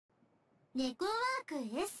猫ワーク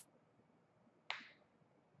です。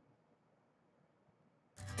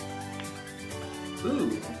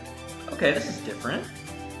Ooh. Okay, this is different.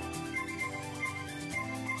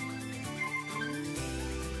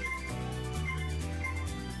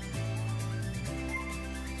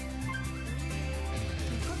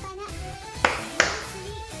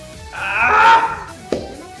 Ah!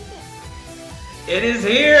 It is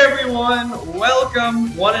here, everyone!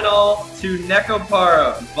 Welcome, one and all, to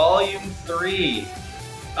NekoPara Vol.3.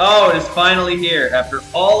 Oh, it is finally here. After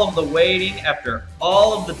all of the waiting, after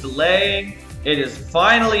all of the delaying, it is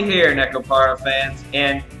finally here, NekoPara fans.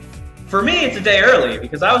 And for me, it's a day early,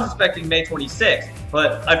 because I was expecting May 26th,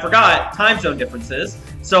 but I forgot time zone differences,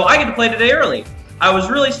 so I get to play today early. I was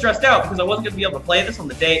really stressed out because I wasn't going to be able to play this on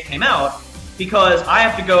the day it came out, because I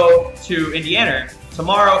have to go to Indiana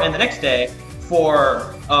tomorrow and the next day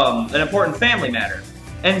for an important family matter.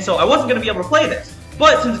 And so I wasn't going to be able to play this.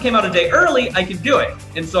 But since it came out a day early, I can do it.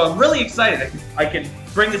 And so I'm really excited. I can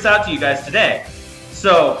bring this out to you guys today.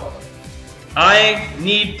 So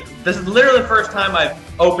this is literally the first time I've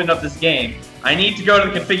opened up this game. I need to go to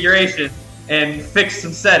the configuration and fix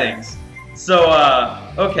some settings. So,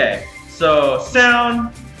 okay. So,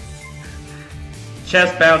 sound,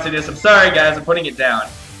 chest bounciness. I'm sorry, guys. I'm putting it down.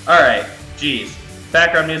 Alright. Jeez.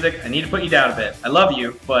 Background music. I need to put you down a bit. I love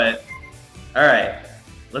you, but... Alright.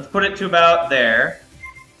 Let's put it to about there.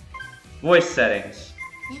 Voice settings.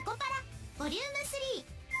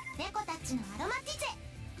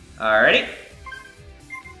 Alrighty.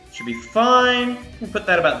 Should be fine. We'll put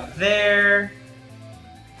that about there.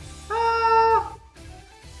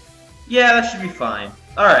 Yeah, that should be fine.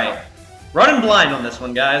 Alright. Running blind on this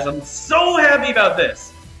one, guys. I'm so happy about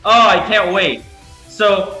this. Oh, I can't wait.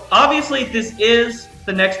 So, obviously, this is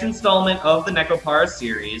the next installment of the NekoPara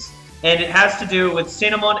series, and it has to do with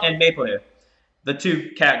Cinnamon and Maple, the two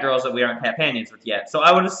cat girls that we aren't companions with yet. So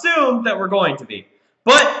I would assume that we're going to be.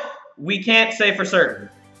 But we can't say for certain.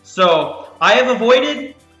 So, I have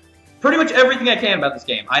avoided pretty much everything I can about this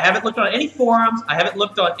game. I haven't looked on any forums, I haven't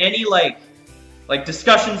looked on any, like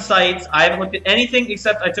discussion sites, I haven't looked at anything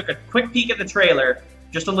except I took a quick peek at the trailer,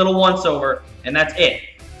 just a little once-over, and that's it.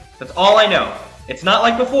 That's all I know. It's not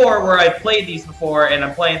like before, where I've played these before and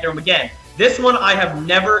I'm playing through them again. This one I have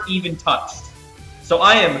never even touched. So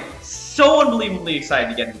I am so unbelievably excited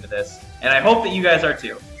to get into this, and I hope that you guys are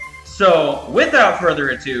too. So, without further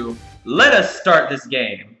ado, let us start this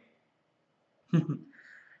game.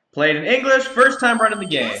 Played in English, first time running the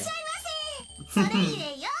game.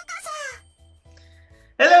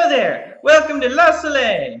 Hello there! Welcome to La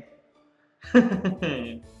Soleil!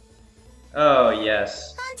 Oh,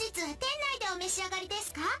 yes.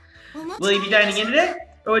 Will you be dining in today?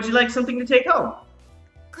 Or would you like something to take home?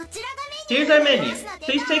 Here's our menu.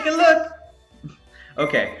 Please take a look.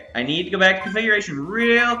 Okay, I need to go back to configuration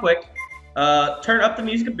real quick. Turn up the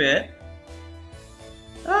music a bit.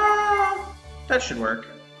 That should work.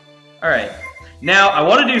 Alright. Now, I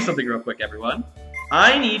want to do something real quick, everyone.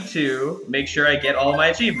 I need to make sure I get all of my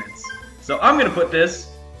achievements. So I'm going to put this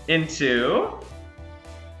into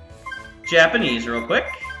Japanese real quick.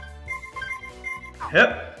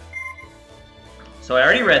 Yep. So I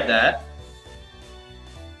already read that.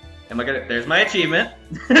 There's my achievement.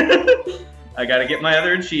 I gotta get my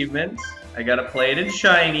other achievement. I gotta play it in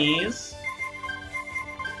Chinese.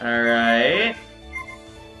 Alright.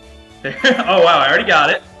 Oh wow, I already got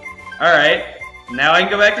it. Alright. Now I can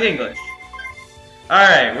go back to English.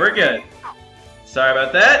 Alright, we're good. Sorry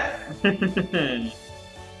about that.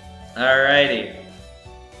 Alrighty.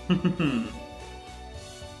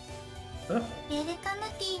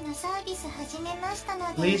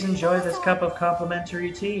 Please enjoy this cup of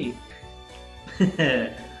complimentary tea.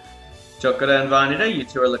 Chokora and Vanita, you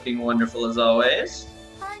two are looking wonderful as always.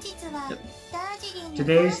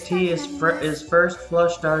 Today's tea is first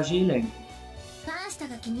flush Darjeeling.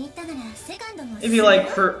 If you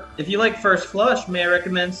like first flush, may I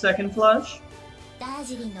recommend second flush?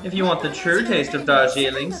 If you want the true taste of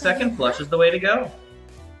Darjeeling, second flush is the way to go.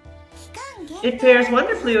 It pairs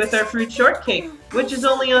wonderfully with our fruit shortcake, which is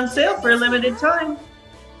only on sale for a limited time.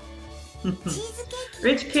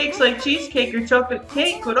 Rich cakes like cheesecake or chocolate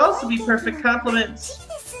cake would also be perfect complements.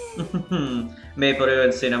 Maple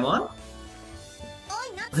and cinnamon.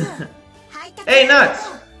 Hey, Nuts!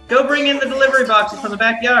 Go bring in the delivery boxes from the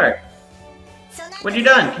backyard. When you're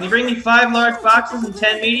done, can you bring me 5 large boxes and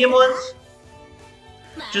 10 medium ones?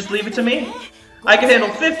 Just leave it to me. I can handle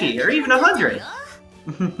 50 or even 100.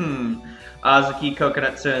 Azuki,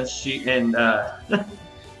 Kokonatsu, and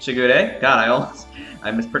Shigure. God,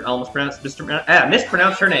 I mispronounced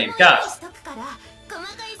her name. Gosh.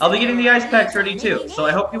 I'll be getting the ice packs ready too, so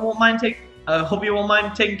I hope you won't mind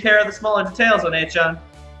taking care of the smaller details, One-chan.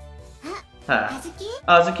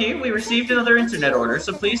 Azuki, we received another internet order,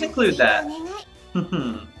 so please include that.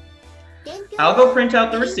 I'll go print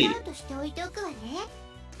out the receipt.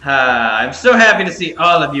 I'm so happy to see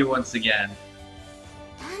all of you once again.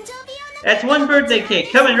 That's one birthday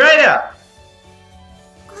cake coming right out.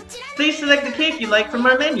 Please select the cake you like from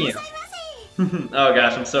our menu. Oh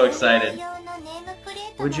gosh, I'm so excited.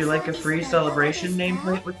 Would you like a free celebration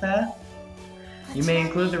nameplate with that? You may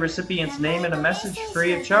include the recipient's name in a message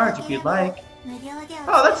free of charge if you'd like.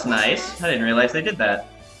 Oh, that's nice. I didn't realize they did that.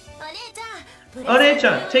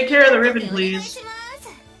 One-chan, take care of the ribbon, please.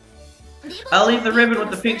 I'll leave the ribbon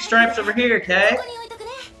with the pink stripes over here, okay?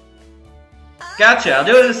 Gotcha, I'll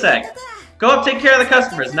do it in a sec. Go up, take care of the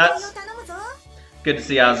customers, nuts. Good to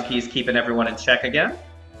see Azuki's keeping everyone in check again.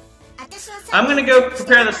 I'm gonna go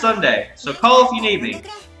prepare the sundae, so call if you need me.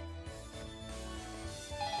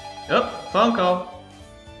 Oh, phone call.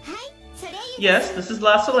 Yes, this is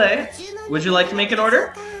La Soleil. Would you like to make an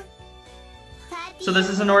order? So this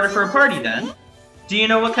is an order for a party then? Do you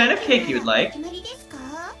know what kind of cake you would like?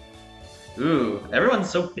 Ooh, everyone's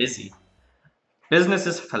so busy. Business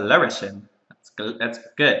is flourishing. That's good.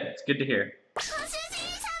 It's good to hear.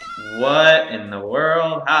 What in the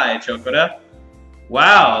world? Hi, Chokora.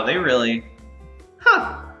 Wow, they really...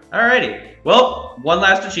 Huh. Alrighty. Well, one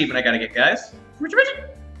last achievement I gotta get, guys.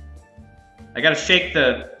 I gotta shake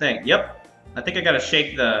the thing. Yep. I think I gotta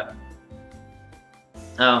shake the...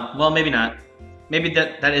 Oh, well, maybe not. Maybe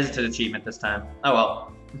that is an achievement this time. Oh,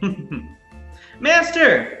 well.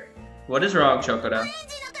 Master! What is wrong, Chokora?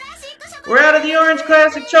 We're out of the orange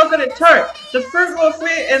classic chocolate tart, the fruit wolf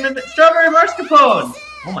and the strawberry mascarpone!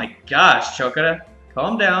 Oh my gosh, Chokora.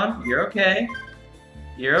 Calm down. You're okay.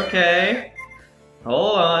 You're okay.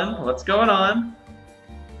 Hold on. What's going on?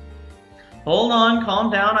 Hold on.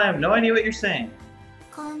 Calm down. I have no idea what you're saying.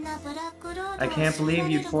 I can't believe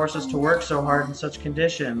you'd force us to work so hard in such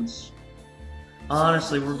conditions.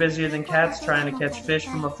 Honestly, we're busier than cats trying to catch fish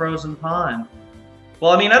from a frozen pond.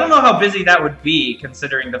 Well, I mean, I don't know how busy that would be,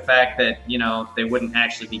 considering the fact that, you know, they wouldn't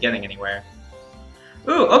actually be getting anywhere.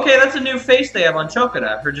 Ooh, okay, that's a new face they have on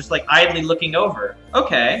Chokora, her just, like, idly looking over.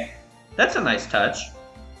 Okay, that's a nice touch.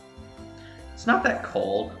 It's not that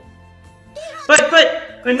cold. But,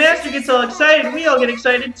 when Master gets all excited, we all get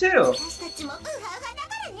excited, too.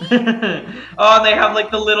 Oh, and they have, like,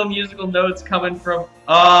 the little musical notes coming from...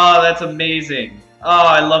 Oh, that's amazing. Oh,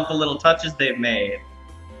 I love the little touches they've made.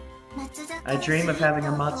 I dream of having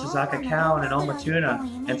a Matsuzaka cow and an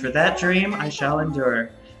Omatuna, and for that dream, I shall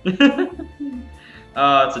endure.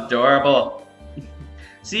 Oh, it's adorable.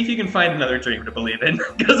 See if you can find another dream to believe in,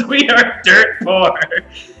 because we are dirt poor.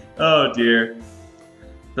 Oh dear.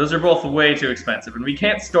 Those are both way too expensive, and we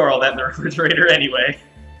can't store all that in the refrigerator anyway.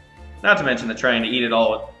 Not to mention that trying to eat it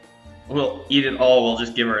all will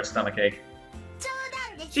just give her a stomachache.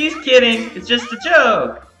 She's kidding, it's just a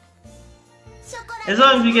joke. As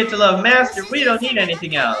long as we get to love Master, we don't need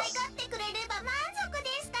anything else.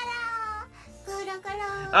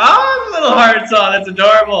 Oh, little hearts! Oh, that's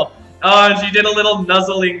adorable. Oh, and she did a little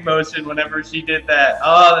nuzzling motion whenever she did that.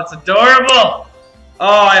 Oh, that's adorable.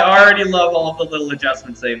 Oh, I already love all of the little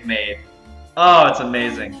adjustments they've made. Oh, it's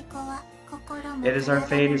amazing. It is our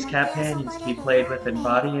fate as companions to be played with in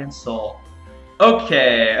body and soul.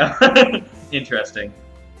 Okay. Interesting.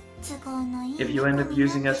 If you end up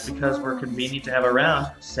using us because we're convenient to have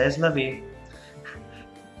around, c'est la vie.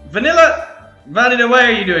 Vanilla, why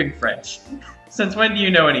are you doing French? Since when do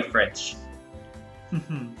you know any French?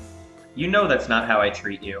 You know that's not how I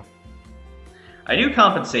treat you. I do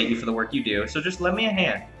compensate you for the work you do, so just lend me a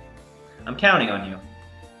hand. I'm counting on you.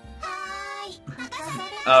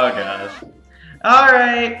 Oh gosh.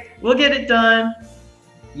 Alright, we'll get it done.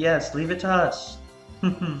 Yes, leave it to us.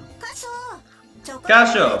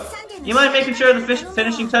 Kasho, you mind making sure the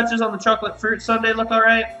finishing touches on the chocolate fruit sundae look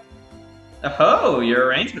alright? Oh, your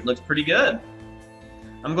arrangement looks pretty good.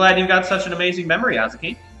 I'm glad you've got such an amazing memory,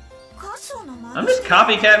 Azuki. I'm just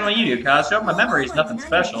copycatting what you do, Kasho. My memory's nothing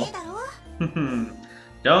special.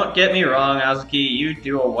 Don't get me wrong, Azuki. You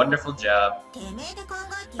do a wonderful job.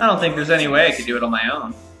 I don't think there's any way I could do it on my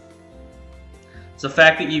own. It's the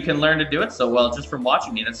fact that you can learn to do it so well just from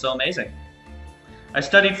watching me that's so amazing. I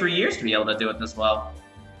studied for years to be able to do it this well.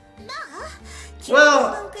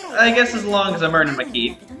 Well, I guess as long as I'm earning my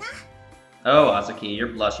keep. Oh, Azuki, you're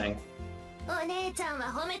blushing.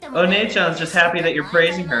 One-chan's just happy that you're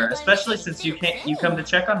praising her, especially since you come to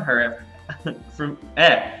check on her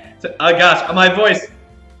gosh, my voice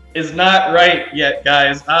is not right yet,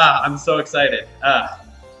 guys. I'm so excited.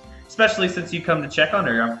 especially since you come to check on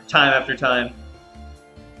her time after time.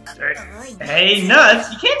 Hey,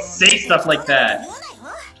 Nuts, you can't say stuff like that.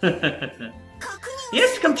 He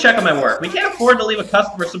has to come check on my work. We can't afford to leave a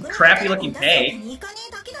customer some crappy-looking pay.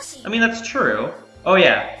 I mean, that's true. Oh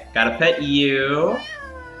yeah, gotta pet you.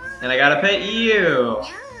 And I gotta pet you.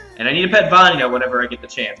 And I need to pet Vanya whenever I get the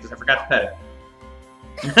chance, because I forgot to pet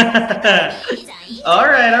it.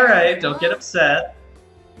 Alright, don't get upset.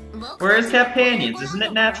 We're his companions. Isn't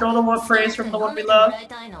it natural to want praise from the one we love?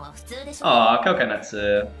 Aw,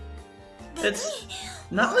 Kokonatsu. It's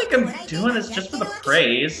not like I'm doing this just for the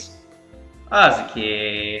praise.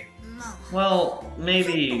 Azuki. Well,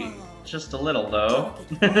 maybe just a little, though.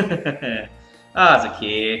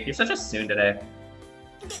 Azuki, you're such a tsundere.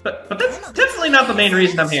 But that's definitely not the main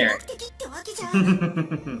reason I'm here.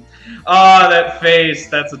 Oh, that face,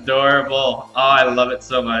 that's adorable. Oh, I love it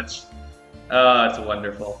so much. Oh, it's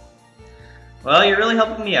wonderful. Well, you're really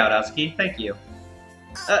helping me out, Azuki. Thank you.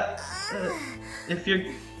 If you're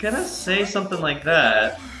gonna say something like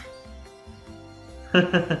that...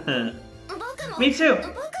 Me too.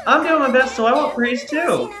 I'm doing my best, so I want praise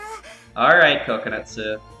too. Alright,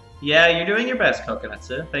 Kokonatsu. Yeah, you're doing your best,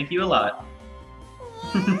 Kokonatsu. Thank you a lot.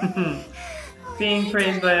 Being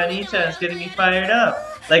praised by Anita is getting me fired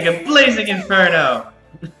up. Like a blazing inferno.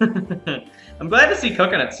 I'm glad to see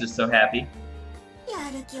Kokonatsu so happy.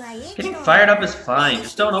 Getting fired up is fine.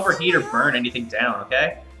 Just don't overheat or burn anything down,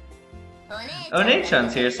 okay?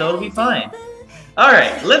 One-chan's here, so it'll be fine.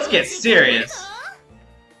 Alright, let's get serious.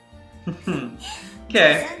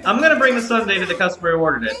 Okay, I'm gonna bring the sundae to the customer who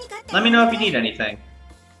ordered it. Let me know if you need anything.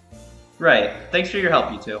 Right, thanks for your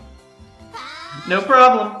help, you two. No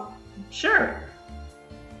problem. Sure.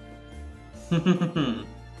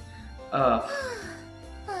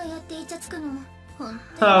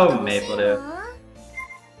 Oh, Maple Dew.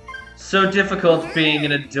 So difficult being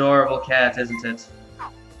an adorable cat, isn't it?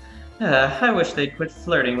 I wish they'd quit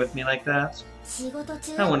flirting with me like that.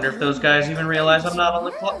 I wonder if those guys even realize I'm not on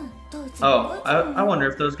the clock. Oh, I wonder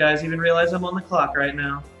if those guys even realize I'm on the clock right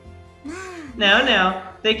now. No,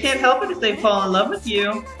 they can't help it if they fall in love with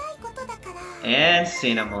you. And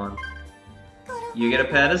Cinnamon. You get a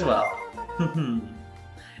pet as well.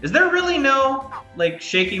 Is there really no, like,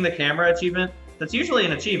 shaking the camera achievement? That's usually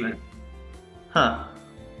an achievement. Huh.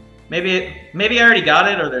 Maybe I already got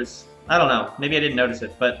it, or there's... I don't know. Maybe I didn't notice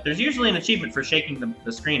it, but there's usually an achievement for shaking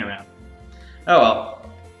the screen around. Oh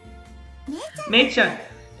well. Mei-chan,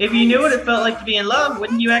 if you knew what it felt like to be in love,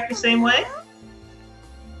 wouldn't you act the same way?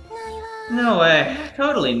 No way.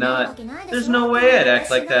 Totally not. There's no way I'd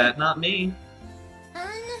act like that. Not me.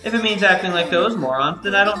 If it means acting like those morons,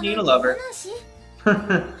 then I don't need a lover.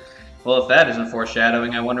 Well, if that isn't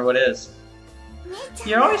foreshadowing, I wonder what is.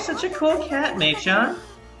 You're always such a cool cat, Mei-chan.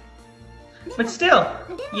 But still,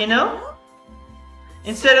 you know?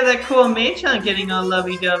 Instead of that cool Mei-chan getting all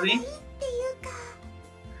lovey-dovey,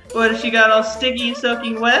 what if she got all sticky and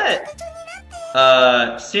soaking wet?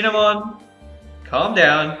 Cinnamon, calm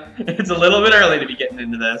down. It's a little bit early to be getting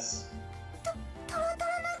into this.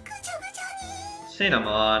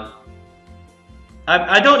 Cinnamon.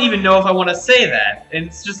 I don't even know if I want to say that. And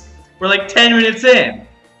it's just, we're like 10 minutes in.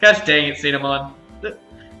 Gosh dang it, Cinnamon.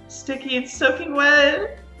 Sticky and soaking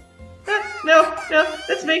wet. No,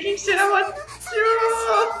 that's making Cinnamon.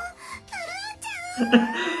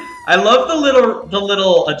 I love the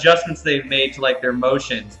little adjustments they've made to like their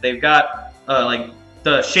motions. They've got like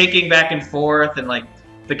the shaking back and forth and like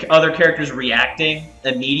the other characters reacting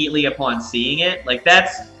immediately upon seeing it. Like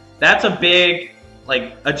that's a big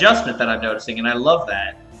like adjustment that I'm noticing, and I love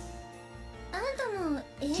that.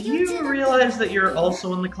 Do you realize that you're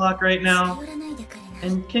also on the clock right now?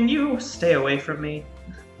 And can you stay away from me?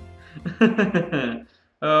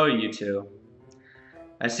 Oh, you two.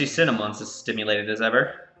 I see Cinnamon's as stimulated as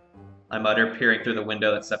ever. I mutter, peering through the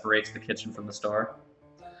window that separates the kitchen from the store.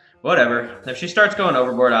 Whatever. If she starts going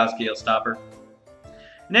overboard, Azuki will stop her.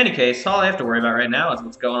 In any case, all I have to worry about right now is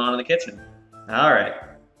what's going on in the kitchen. Alright.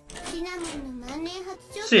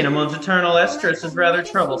 Cinnamon's eternal estrus is rather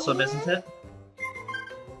troublesome, isn't it?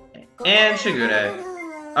 And Shigure.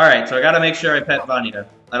 Alright, so I gotta make sure I pet Vanita.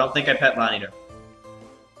 I don't think I pet Vanita.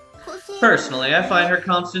 Personally, I find her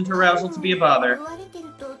constant arousal to be a bother.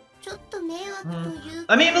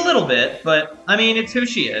 I mean, a little bit, but, I mean, it's who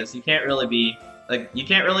she is. You can't really be, like, you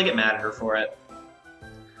can't really get mad at her for it.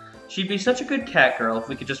 She'd be such a good cat girl if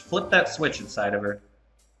we could just flip that switch inside of her.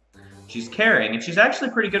 She's caring, and she's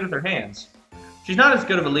actually pretty good with her hands. She's not as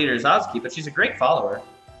good of a leader as Azuki, but she's a great follower.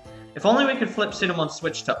 If only we could flip Cinnamon's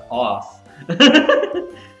switch to off.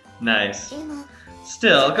 Nice.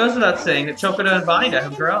 Still, it goes without saying that Chokoda and Vanita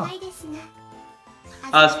have grown.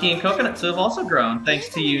 Azuki and Coconutsu have also grown, thanks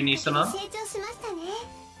to you, Nisama.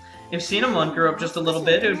 If Cinnamon grew up just a little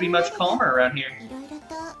bit, it would be much calmer around here.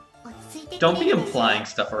 Don't be implying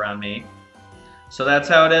stuff around me. So that's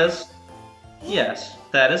how it is? Yes,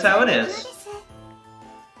 that is how it is.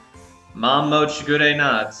 Mom Mode Shigure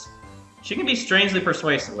nods. She can be strangely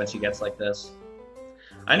persuasive when she gets like this.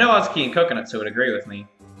 I know Azuki and Coconutsu would agree with me.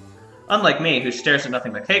 Unlike me, who stares at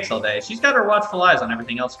nothing but cakes all day, she's got her watchful eyes on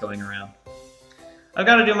everything else going around. I've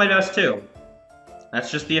got to do my best too.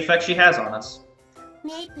 That's just the effect she has on us.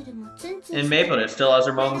 And Maple still has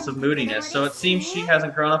her moments of moodiness, so it seems she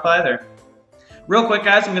hasn't grown up either. Real quick,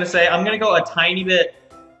 guys, I'm gonna go a tiny bit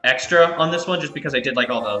extra on this one, just because I did like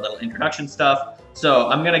all the little introduction stuff. So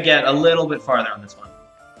I'm gonna get a little bit farther on this one.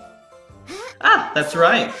 Ah, that's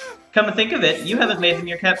right. Come to think of it, you haven't made them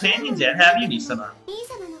your companions yet, have you, Nisama?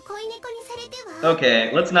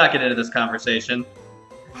 Okay, let's not get into this conversation.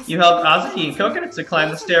 You helped Azuki and Coconutsu climb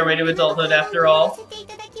the stairway to adulthood after all.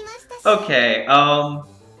 Okay,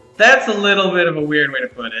 that's a little bit of a weird way to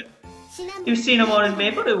put it. If Cinnamon and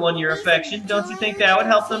Maple won your affection, don't you think that would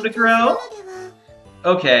help them to grow?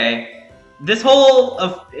 Okay, this whole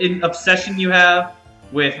obsession you have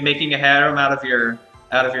with making a harem out of your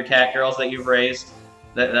cat girls that you've raised,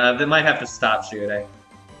 that might have to stop, Shigure.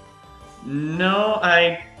 No,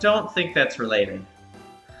 I don't think that's related.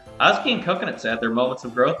 Azuki and Coconutsu had their moments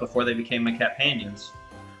of growth before they became my companions.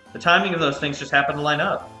 The timing of those things just happened to line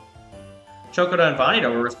up. Chocoda and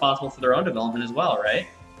Vanita were responsible for their own development as well, right?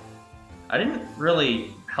 I didn't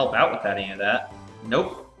really help out with any of that.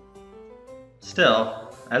 Nope.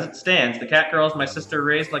 Still, as it stands, the cat girls my sister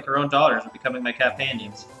raised like her own daughters are becoming my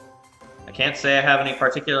companions. I can't say I have any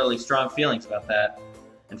particularly strong feelings about that.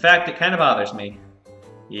 In fact, it kind of bothers me.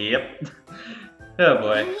 Yep. Oh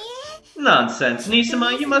boy. Nonsense,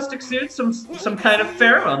 Nisama, you must exude some kind of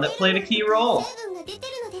pheromone that played a key role.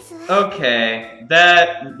 Okay,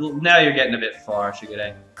 now you're getting a bit far,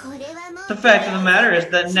 Shigure. The fact of the matter is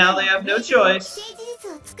that now they have no choice.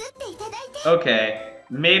 Okay,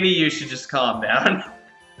 maybe you should just calm down.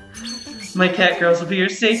 My cat girls will be your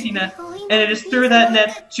safety net, and it is through that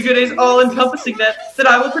net, Shigure's all-encompassing net, that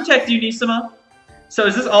I will protect you, Nisama. So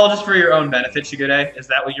is this all just for your own benefit, Shigure? Is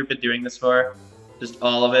that what you've been doing this for? Just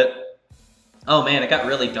all of it? Oh man, it got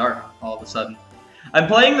really dark all of a sudden. I'm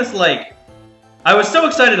playing this like... I was so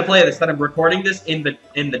excited to play this that I'm recording this in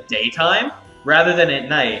the daytime rather than at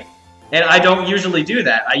night. And I don't usually do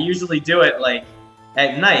that. I usually do it like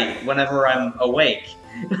at night whenever I'm awake.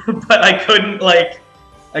 But I couldn't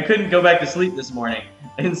go back to sleep this morning.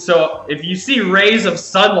 And so if you see rays of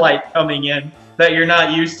sunlight coming in that you're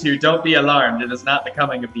not used to, don't be alarmed. It is not the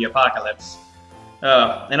coming of the apocalypse.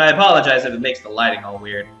 And I apologize if it makes the lighting all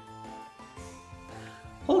weird.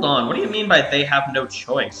 Hold on, what do you mean by they have no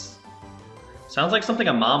choice? Sounds like something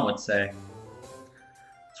a mom would say.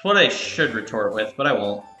 It's what I should retort with, but I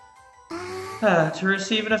won't. To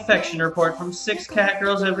receive an affection report from 6 cat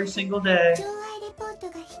girls every single day.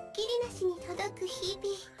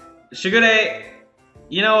 Shigure,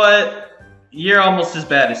 you know what? You're almost as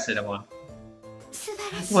bad as Cinnamon.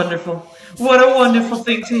 Wonderful. What a wonderful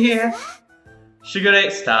thing to hear. Shigure,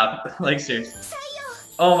 stop. Like, seriously.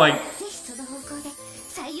 Oh my...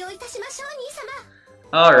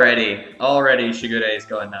 Already Shigure is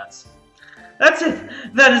going nuts. That's it!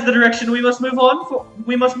 That is the direction we must move on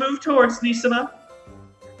we must move towards, Nisama.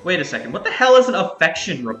 Wait a second, what the hell is an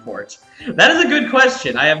affection report? That is a good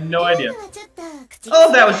question, I have no idea.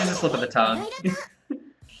 Oh, that was just a slip of the tongue.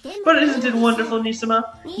 But isn't it wonderful, Nisama?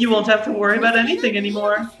 You won't have to worry about anything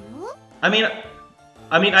anymore. I mean,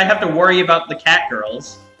 I have to worry about the cat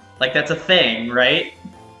girls. Like, that's a thing, right?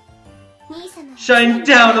 Shine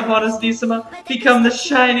down upon us, Nisama. Become the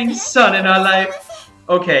shining sun in our life.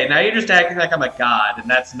 Okay, now you're just acting like I'm a god, and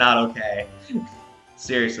that's not okay.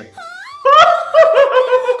 Seriously.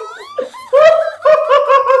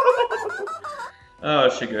 Oh,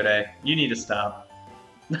 Shigure, you need to stop.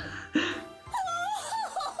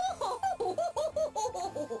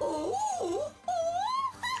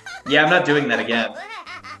 Yeah, I'm not doing that again.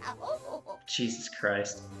 Jesus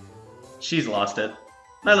Christ. She's lost it.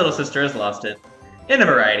 My little sister has lost it. In a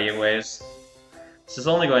variety of ways. This is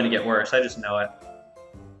only going to get worse, I just know it.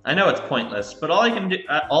 I know it's pointless, but all I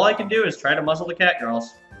can do is try to muzzle the cat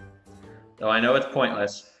girls. Though I know it's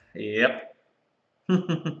pointless. Yep.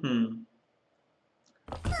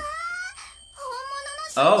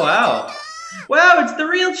 Oh, wow. Wow, it's the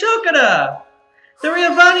real Chocoda! The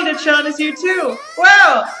real Vanita-chan is here too!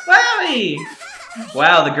 Wow! Wowie!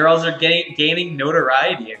 Wow, the girls are gaining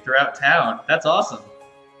notoriety throughout town. That's awesome.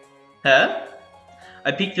 Huh?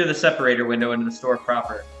 I peeked through the separator window into the store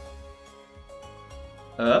proper.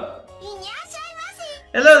 Up.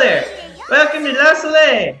 Hello there. Welcome to La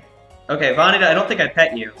Soleil. Okay, Vanita, I don't think I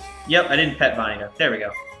pet you. Yep, I didn't pet Vanita. There we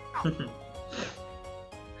go.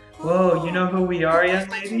 Whoa, you know who we are, young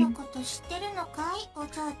lady?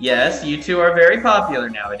 Yes, you two are very popular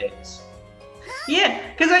nowadays. Yeah,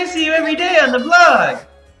 because I see you every day on the vlog.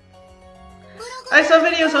 I saw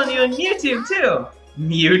videos on you on YouTube, too.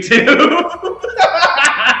 Mewtwo?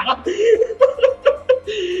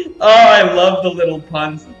 Oh, I love the little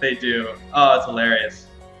puns that they do. Oh, it's hilarious.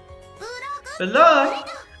 Vlog?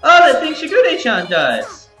 Oh, that thing Shigure-chan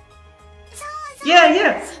does.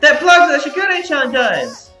 Yeah, that vlog that Shigure-chan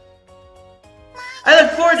does. I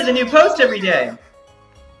look forward to the new post every day.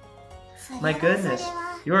 My goodness,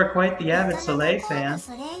 you are quite the avid Soleil fan.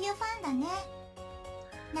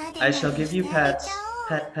 I shall give you pets.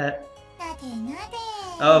 Pet.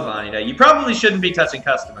 Oh, Vanita, you probably shouldn't be touching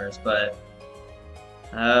customers, but...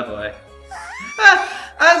 Oh, boy. Ah!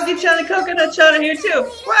 Azuki-chan and Coconut-chan are here,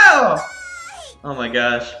 too! Wow! Oh my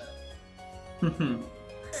gosh.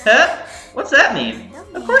 Huh? What's that mean?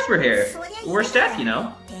 Of course we're here. We're staff, you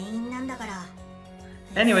know.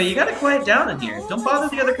 Anyway, you gotta quiet down in here. Don't bother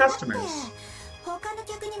the other customers. Hold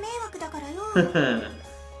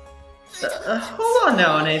on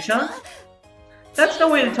now, One-chan. That's no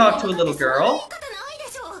way to talk to a little girl.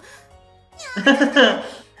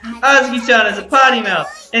 Azuki-chan is a potty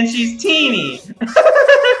mouth, and she's teeny.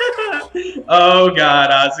 Oh god,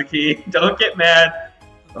 Azuki, don't get mad.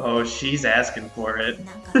 Oh, she's asking for it.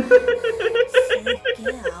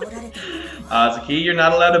 Azuki, you're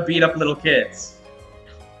not allowed to beat up little kids.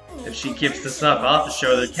 If she keeps this up, I'll have to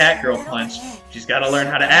show her the catgirl punch. She's gotta learn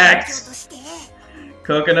how to act.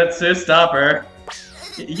 Coconut sis, stop her.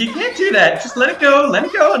 You can't do that. Just let it go,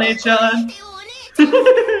 One-chan.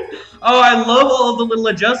 Oh, I love all of the little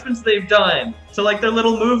adjustments they've done to like their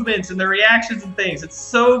little movements and their reactions and things. It's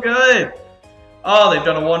so good. Oh, they've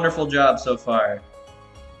done a wonderful job so far.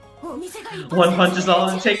 One punch is all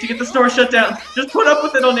it'll take to get the store shut down. Just put up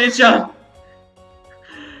with it, One-chan.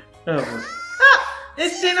 Oh. Ah,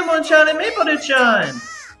 it's Cinnamon-chan and Maple-chan.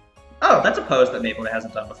 Oh, that's a pose that Maple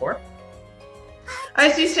hasn't done before. I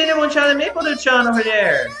see Cinnamon-chan and Maple-chan over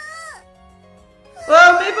there.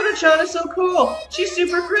 Oh, Maple-chan is so cool! She's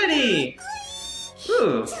super pretty!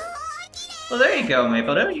 Ooh. Well, there you go,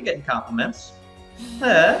 Maple. You're getting compliments.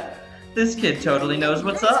 This kid totally knows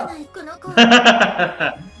what's up.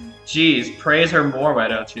 Jeez, praise her more, why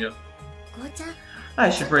don't you?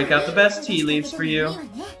 I should break out the best tea leaves for you.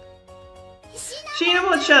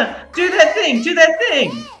 Cinnamon-chan, do that thing!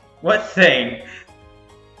 What thing?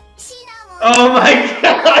 Oh my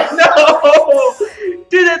god, no!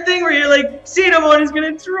 Do that thing where you're like, Cinnamon is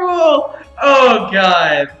gonna drool! Oh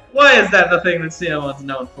god, why is that the thing that Cinnamon's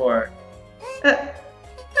known for?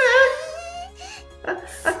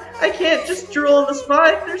 I can't just drool on the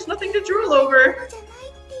spot, there's nothing to drool over.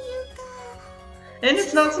 And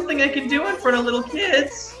it's not something I can do in front of little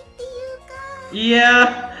kids.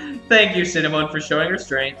 Yeah, thank you, Cinnamon, for showing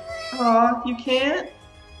restraint. Aw, you can't?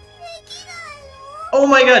 Oh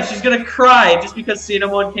my god, she's gonna cry just because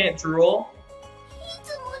Cinnamon can't drool.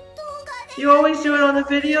 You always do it on the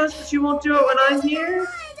videos, but you won't do it when I'm here?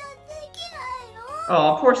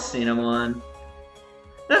 Oh, poor Cinnamon.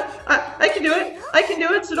 I can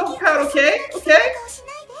do it, so don't pout, okay? Okay?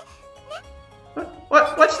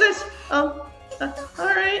 What? What's this?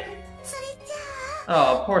 Alright.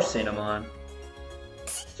 Oh, poor Cinnamon.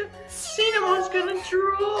 Cinnamon's gonna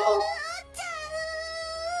drool.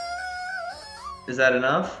 Is that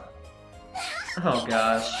enough? Oh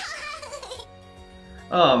gosh.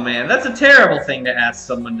 Oh man, that's a terrible thing to ask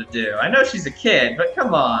someone to do. I know she's a kid, but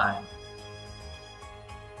come on.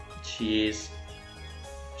 Jeez.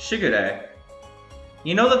 Shigure,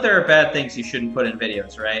 you know that there are bad things you shouldn't put in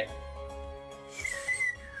videos, right?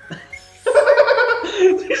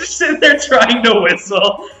 She's just sitting there trying to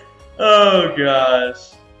whistle. Oh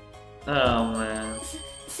gosh. Oh man.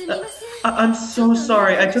 I'm so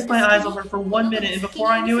sorry. I took my eyes off her for 1 minute, and before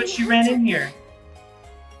I knew it, she ran in here.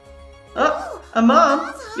 Oh, a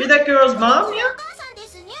mom? You're that girl's mom, yeah?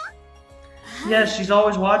 Yes, she's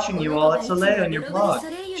always watching you all at Soleil on your vlog.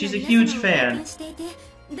 She's a huge fan.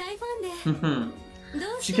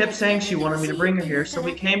 She kept saying she wanted me to bring her here, so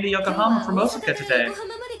we came to Yokohama from Osaka today.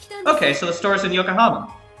 Okay, so the store's in Yokohama.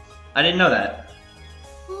 I didn't know that.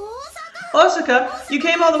 Osaka? You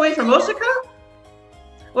came all the way from Osaka?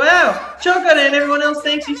 Wow! Chokara and everyone else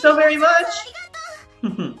thanks you so very much! I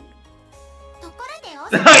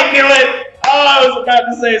knew it! Oh, I was about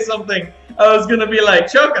to say something. I was gonna be like,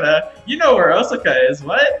 Chokara, you know where Osaka is,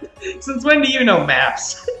 what? Since when do you know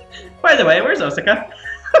maps? By the way, where's Osaka?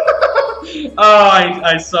 Oh,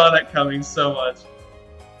 I saw that coming so much.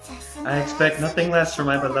 I expect nothing less from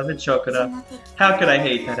my beloved Chokora. How could I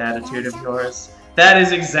hate that attitude of yours? That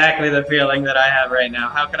is exactly the feeling that I have right now.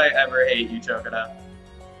 How could I ever hate you, Chokora?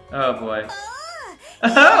 Oh boy.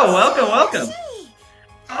 Oh, welcome, welcome.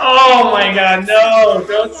 Oh my god, no!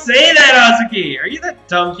 Don't say that, Azuki! Are you that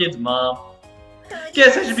dumb kid's mom?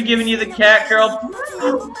 Guess I should be giving you the cat girl.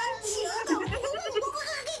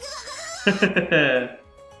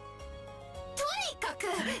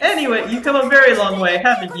 Anyway, you've come a very long way,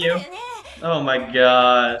 haven't you? Oh my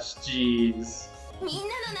gosh, jeez.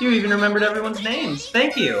 You even remembered everyone's names.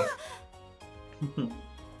 Thank you.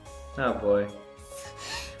 Oh boy.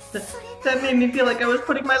 That made me feel like I was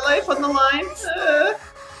putting my life on the line.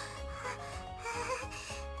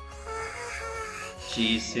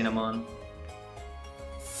 Jeez, Cinnamon.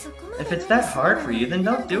 If it's that hard for you, then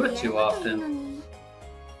don't do it too often.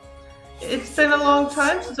 It's been a long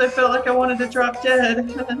time since I felt like I wanted to drop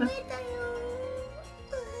dead.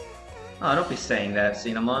 Oh, don't be saying that,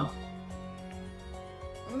 Cinnamon.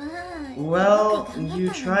 Well,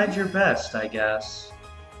 you tried your best, I guess.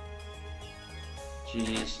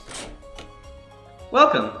 Jeez.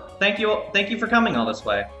 Welcome. Thank you for coming all this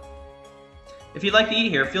way. If you'd like to eat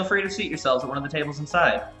here, feel free to seat yourselves at one of the tables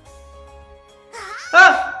inside.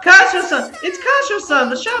 Ah! Kasho-san! It's Kasho-san,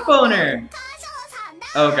 the shop owner!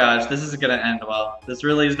 Oh gosh, this isn't gonna end well. This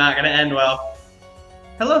really is not gonna end well.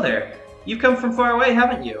 Hello there. You've come from far away,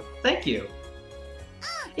 haven't you? Thank you.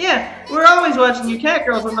 Yeah, we're always watching you cat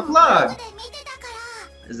girls on the blog.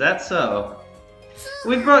 Is that so?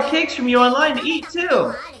 We've brought cakes from you online to eat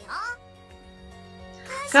too.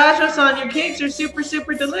 Kasho-san, your cakes are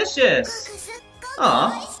super delicious.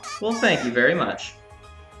 Aw, well thank you very much.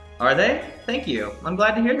 Are they? Thank you. I'm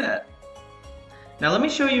glad to hear that. Now let me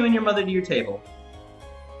show you and your mother to your table.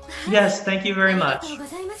 Yes, thank you very much.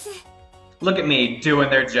 Look at me doing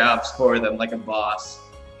their jobs for them like a boss.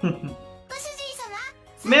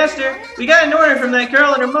 Master, we got an order from that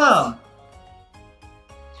girl and her mom.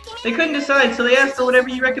 They couldn't decide, so they asked for whatever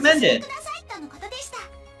you recommended.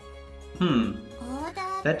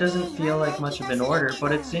 That doesn't feel like much of an order,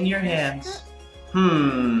 but it's in your hands.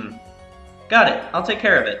 Got it. I'll take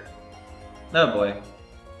care of it. Oh boy.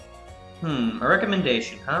 A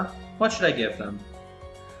recommendation, huh? What should I give them?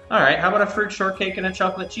 Alright, how about a fruit shortcake and a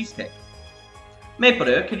chocolate cheesecake?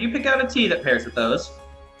 Maple, could you pick out a tea that pairs with those?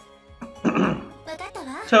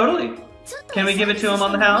 Totally. Can we give it to them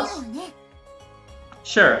on the house?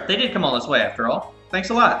 Sure, they did come all this way after all. Thanks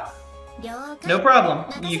a lot. No problem.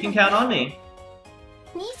 You can count on me.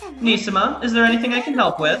 Nisama, is there anything I can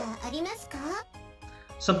help with?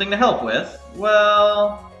 Something to help with?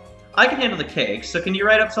 Well, I can handle the cake, so can you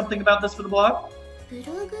write up something about this for the blog?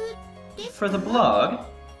 For the blog?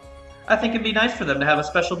 I think it'd be nice for them to have a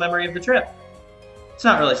special memory of the trip. It's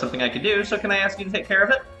not really something I could do, so can I ask you to take care of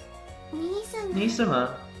it?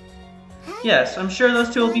 Nisama. Yes, I'm sure those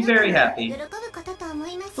two will be very happy.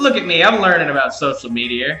 Look at me, I'm learning about social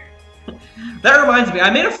media. That reminds me, I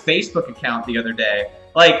made a Facebook account the other day.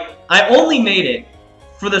 Like, I only made it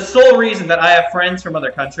for the sole reason that I have friends from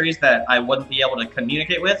other countries that I wouldn't be able to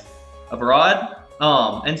communicate with abroad.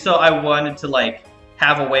 And so I wanted to, like,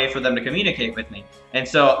 have a way for them to communicate with me. And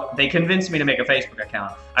so they convinced me to make a Facebook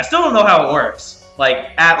account. I still don't know how it works,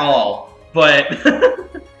 like, at all. But,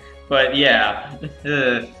 but yeah.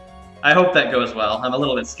 I hope that goes well. I'm a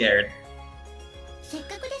little bit scared.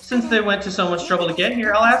 Since they went to so much trouble to get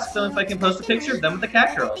here, I'll ask them if I can post a picture of them with the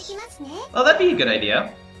cat girls. Well, that'd be a good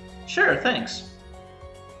idea. Sure, thanks.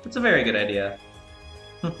 That's a very good idea.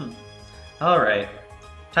 Alright.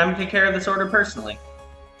 Time to take care of this order personally.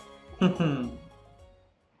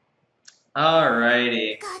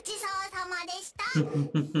 Alrighty.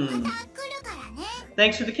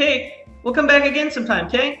 Thanks for the cake. We'll come back again sometime,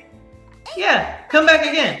 okay? Yeah, come back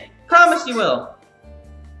again. Promise you will.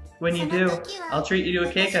 When you do, I'll treat you to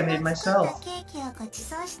a cake I made myself.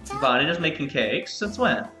 Bonnie is making cakes? Since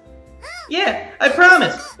when? Yeah, I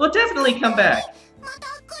promise. We'll definitely come back.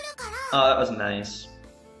 Oh, that was nice.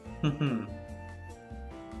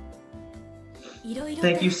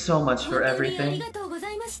 Thank you so much for everything.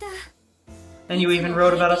 And you even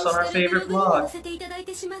wrote about us on our favorite blog.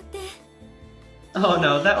 Oh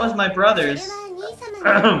no, that was my brother's.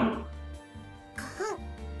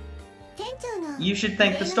 You should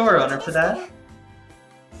thank the store owner for that.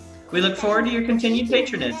 We look forward to your continued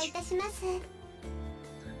patronage.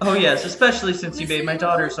 Oh yes, especially since you made my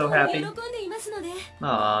daughter so happy.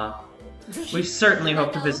 Aww. We certainly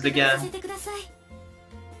hope to visit again.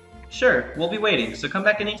 Sure, we'll be waiting, so come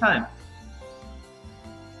back anytime.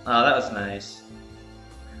 Oh, that was nice.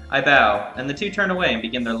 I bow, and the two turn away and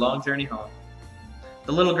begin their long journey home.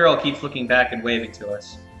 The little girl keeps looking back and waving to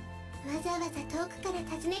us.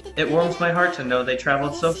 It warms my heart to know they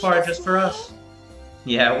traveled so far just for us.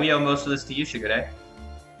 Yeah, we owe most of this to you, Shigure.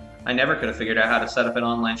 I never could have figured out how to set up an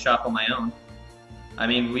online shop on my own. I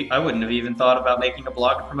mean, I wouldn't have even thought about making a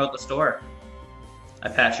blog to promote the store. I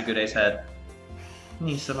pat Shigure's head.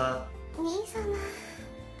 Nisama.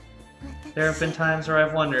 There have been times where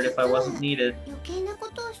I've wondered if I wasn't needed.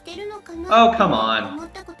 Oh, come on.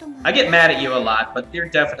 I get mad at you a lot, but you're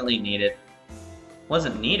definitely needed.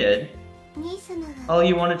 Wasn't needed? All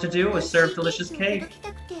you wanted to do was serve delicious cake.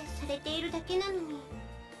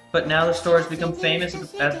 But now the store has become famous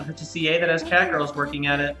as the patisserie that has catgirls working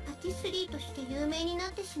at it.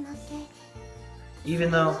 Even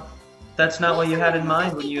though that's not what you had in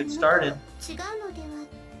mind when you had started.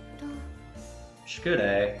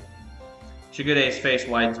 Shigure. Shigure's face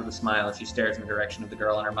widens with a smile as she stares in the direction of the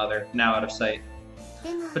girl and her mother, now out of sight.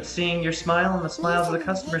 But seeing your smile and the smiles of the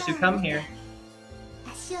customers who come here,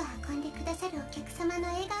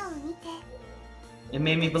 it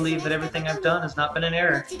made me believe that everything I've done has not been an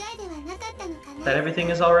error. That everything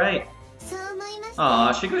is alright.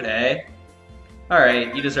 Aw, Shigure.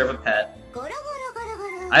 Alright, you deserve a pet.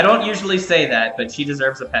 I don't usually say that, but she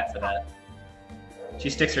deserves a pet for that. She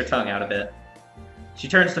sticks her tongue out a bit. She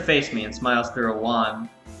turns to face me and smiles through a wan,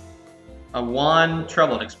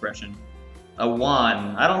 troubled expression. A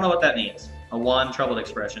wan, I don't know what that means. A wan, troubled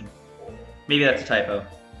expression. Maybe that's a typo.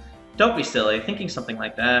 Don't be silly, thinking something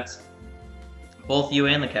like that. Both you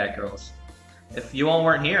and the catgirls. If you all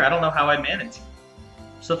weren't here, I don't know how I'd manage.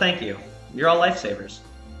 So thank you. You're all lifesavers.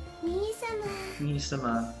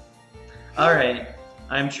 Nisama. Alright,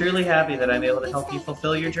 I'm truly happy that I'm able to help you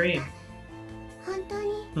fulfill your dream.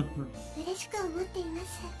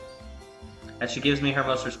 As she gives me her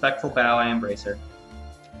most respectful bow, I embrace her.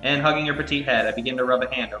 And hugging her petite head, I begin to rub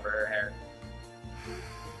a hand over her hair.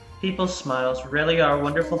 People's smiles really are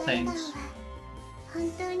wonderful things.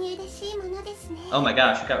 Oh my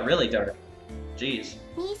gosh, it got really dark. Jeez.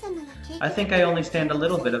 I think I only stand a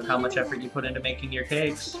little bit of how much effort you put into making your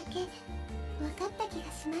cakes.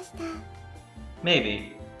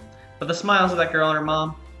 Maybe. But the smiles of that girl and her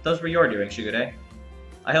mom, those were your doing, Shigure.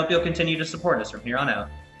 I hope you'll continue to support us from here on out.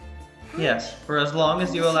 Yes, for as long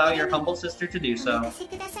as you allow your humble sister to do so.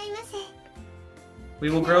 We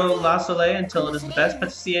will grow La Soleil until it is the best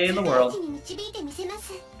patisserie in the world.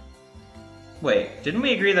 Wait, didn't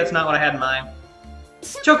we agree that's not what I had in mind?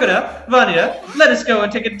 Chokora, Vanita, let us go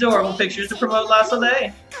and take adorable pictures to promote La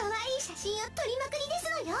Soleil.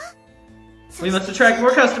 We must attract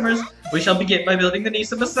more customers. We shall begin by building the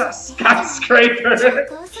Nisama skyscraper.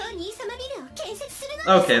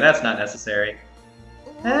 Okay, that's not necessary.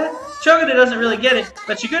 Chogura doesn't really get it,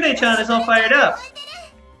 but Shigure-chan is all fired up.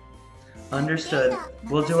 Understood.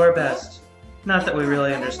 We'll do our best. Not that we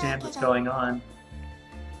really understand what's going on.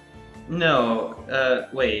 No,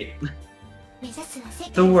 wait.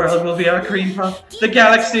 The world will be our cream puff. The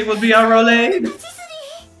galaxy will be our roulade.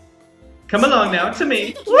 Come along now to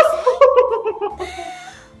me.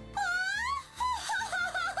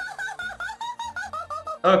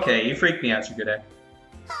 Okay, you freaked me out, Shigure.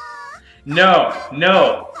 No,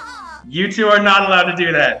 no. You two are not allowed to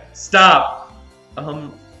do that. Stop.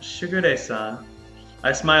 Shigure-san.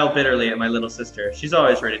 I smile bitterly at my little sister. She's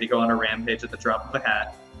always ready to go on a rampage at the drop of a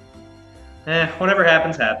hat. Whatever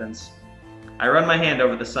happens, happens. I run my hand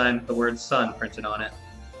over the sign with the word sun printed on it.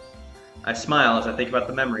 I smile as I think about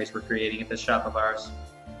the memories we're creating at this shop of ours.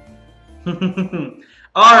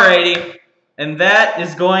 Alrighty. And that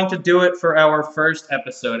is going to do it for our first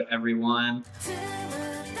episode, everyone.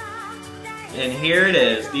 And here it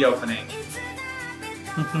is, the opening.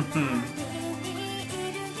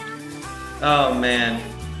 Oh man.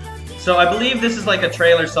 So I believe this is like a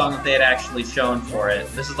trailer song that they had actually shown for it.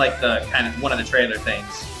 This is like the kind of one of the trailer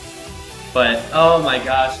things. But oh my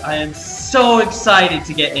gosh, I am so excited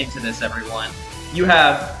to get into this, everyone. You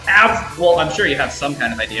have, well, I'm sure you have some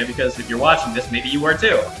kind of idea because if you're watching this, maybe you were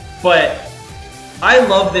too. But I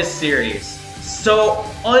love this series so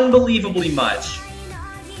unbelievably much.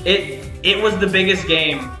 It was the biggest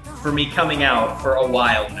game for me coming out for a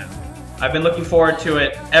while now. I've been looking forward to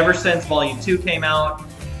it ever since Volume 2 came out,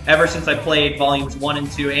 ever since I played Volumes 1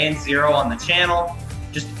 and 2 and 0 on the channel.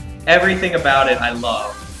 Just everything about it I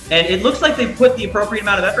love. And it looks like they've put the appropriate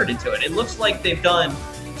amount of effort into it. It looks like they've done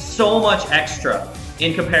so much extra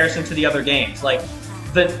in comparison to the other games. Like,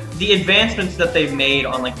 the advancements that they've made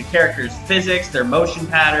on like the characters' physics, their motion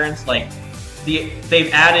patterns, like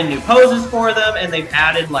they've added new poses for them, and they've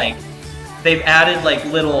added like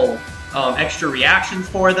little extra reactions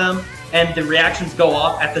for them. and the reactions go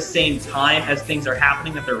off at the same time as things are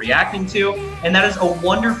happening that they're reacting to, and that is a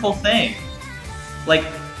wonderful thing. Like,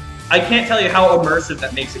 I can't tell you how immersive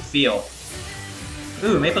that makes it feel.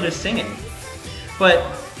 Ooh, Maple just singing. But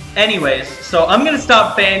anyways, so I'm gonna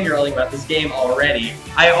stop fangirling about this game already.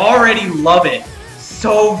 I already love it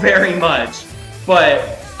so very much,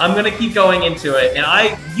 but I'm gonna keep going into it,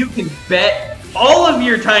 and you can bet all of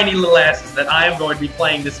your tiny little asses that I am going to be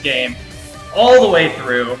playing this game all the way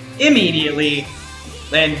through immediately,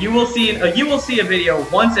 and you will see a video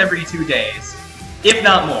once every 2 days, if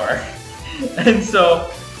not more. And so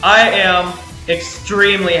I am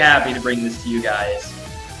extremely happy to bring this to you guys.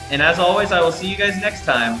 And as always, I will see you guys next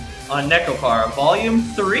time on NekoPara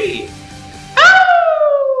Vol.3.